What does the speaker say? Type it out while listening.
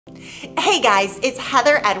Hey guys, it's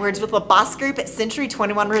Heather Edwards with LaBoss Group at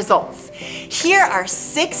C21 Results. Here are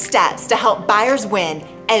 6 steps to help buyers win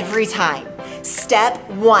every time. Step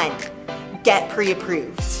 1, get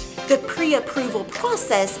pre-approved. The pre-approval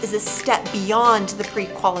process is a step beyond the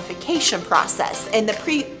pre-qualification process, and the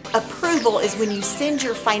pre-approval is when you send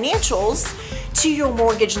your financials to your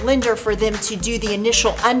mortgage lender for them to do the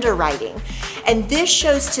initial underwriting. And this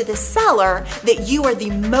shows to the seller that you are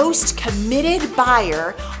the most committed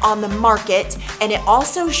buyer on the market, and it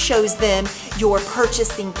also shows them your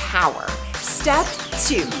purchasing power. Step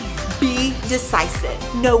 2, be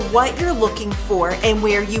decisive. Know what you're looking for and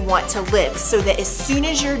where you want to live so that as soon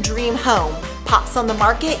as your dream home pops on the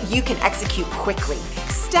market, you can execute quickly.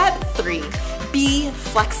 Step 3, be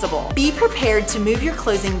flexible. Be prepared to move your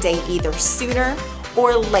closing date either sooner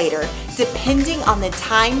or later, depending on the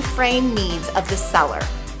time frame needs of the seller.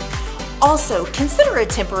 Also, consider a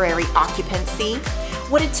temporary occupancy.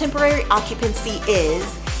 What a temporary occupancy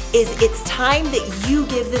is it's time that you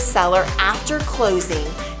give the seller after closing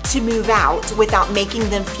to move out without making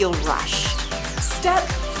them feel rushed. Step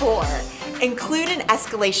 4, include an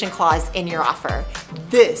escalation clause in your offer.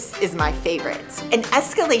 This is my favorite. An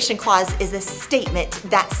escalation clause is a statement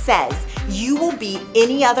that says you will beat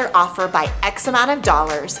any other offer by X amount of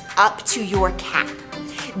dollars up to your cap.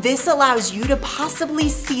 This allows you to possibly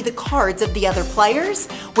see the cards of the other players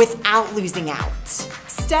without losing out.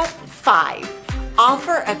 Step 5.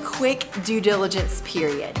 Offer a quick due diligence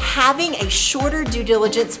period. Having a shorter due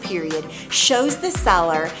diligence period shows the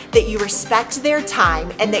seller that you respect their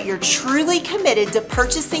time and that you're truly committed to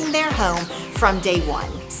purchasing their home from day one.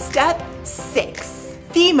 Step 6,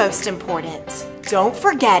 the most important. Don't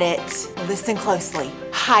forget it. Listen closely.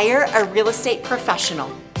 Hire a real estate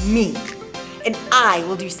professional, me, and I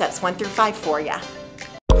will do steps 1 through 5 for you.